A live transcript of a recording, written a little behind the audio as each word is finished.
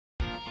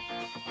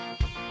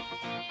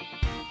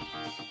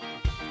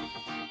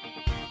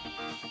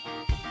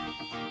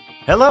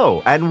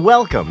Hello and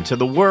welcome to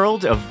the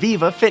world of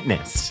VIVA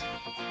Fitness.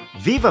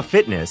 VIVA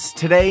Fitness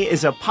today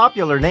is a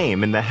popular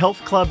name in the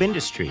health club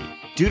industry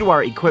due to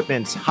our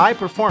equipment's high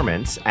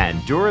performance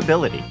and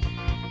durability.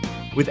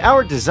 With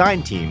our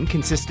design team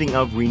consisting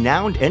of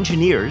renowned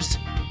engineers,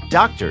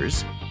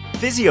 doctors,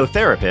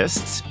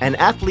 physiotherapists, and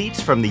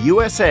athletes from the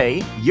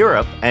USA,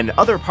 Europe, and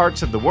other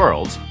parts of the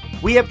world,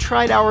 we have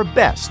tried our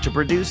best to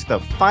produce the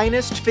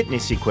finest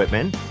fitness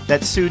equipment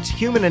that suits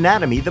human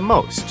anatomy the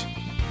most.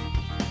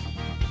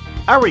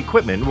 Our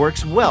equipment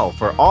works well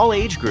for all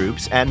age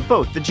groups and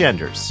both the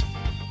genders.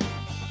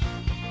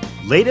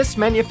 Latest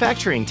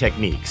manufacturing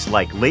techniques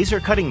like laser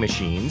cutting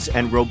machines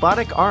and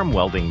robotic arm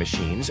welding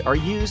machines are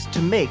used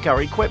to make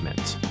our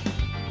equipment.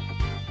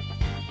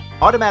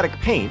 Automatic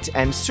paint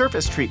and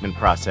surface treatment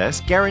process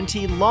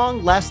guarantee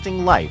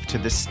long-lasting life to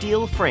the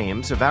steel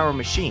frames of our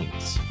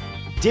machines.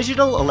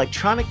 Digital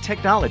electronic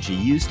technology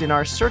used in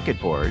our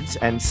circuit boards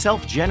and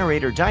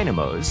self-generator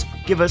dynamos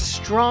give a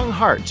strong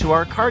heart to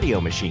our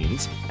cardio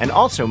machines and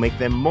also make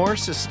them more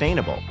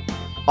sustainable.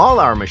 All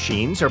our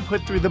machines are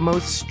put through the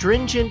most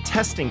stringent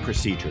testing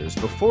procedures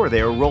before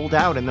they are rolled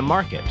out in the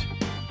market.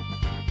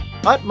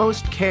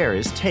 Utmost care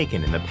is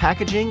taken in the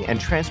packaging and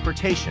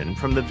transportation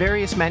from the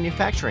various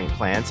manufacturing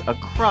plants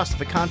across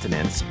the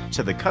continents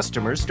to the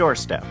customer's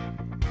doorstep.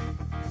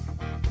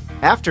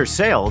 After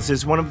sales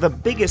is one of the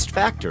biggest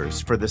factors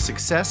for the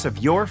success of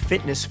your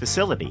fitness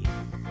facility.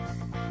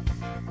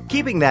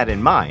 Keeping that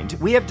in mind,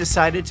 we have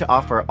decided to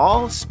offer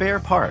all spare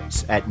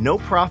parts at no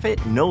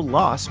profit, no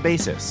loss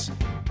basis.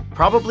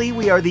 Probably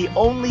we are the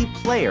only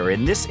player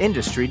in this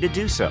industry to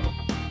do so.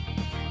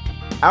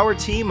 Our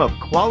team of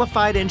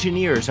qualified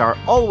engineers are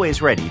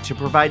always ready to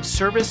provide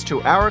service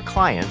to our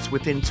clients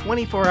within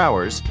 24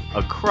 hours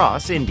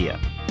across India.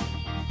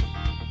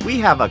 We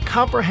have a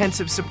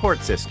comprehensive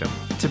support system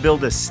to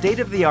build a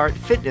state-of-the-art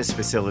fitness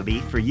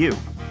facility for you.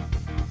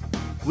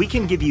 We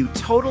can give you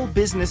total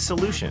business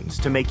solutions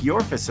to make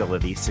your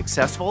facility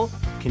successful,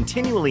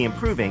 continually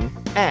improving,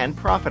 and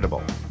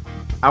profitable.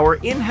 Our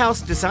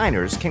in-house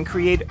designers can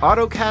create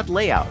AutoCAD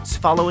layouts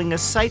following a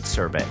site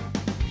survey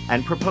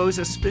and propose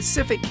a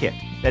specific kit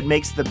that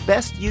makes the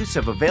best use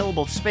of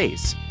available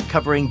space,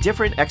 covering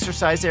different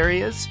exercise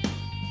areas,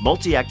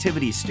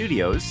 multi-activity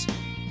studios,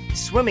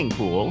 swimming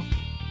pool,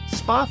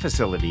 spa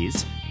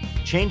facilities,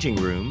 changing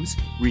rooms,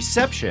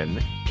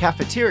 reception,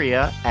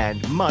 cafeteria,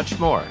 and much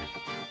more.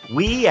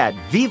 We at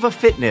VIVA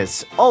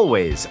Fitness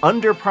always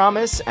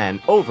under-promise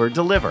and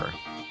over-deliver.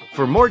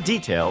 For more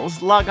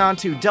details, log on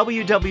to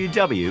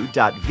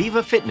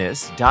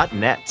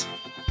www.vivafitness.net.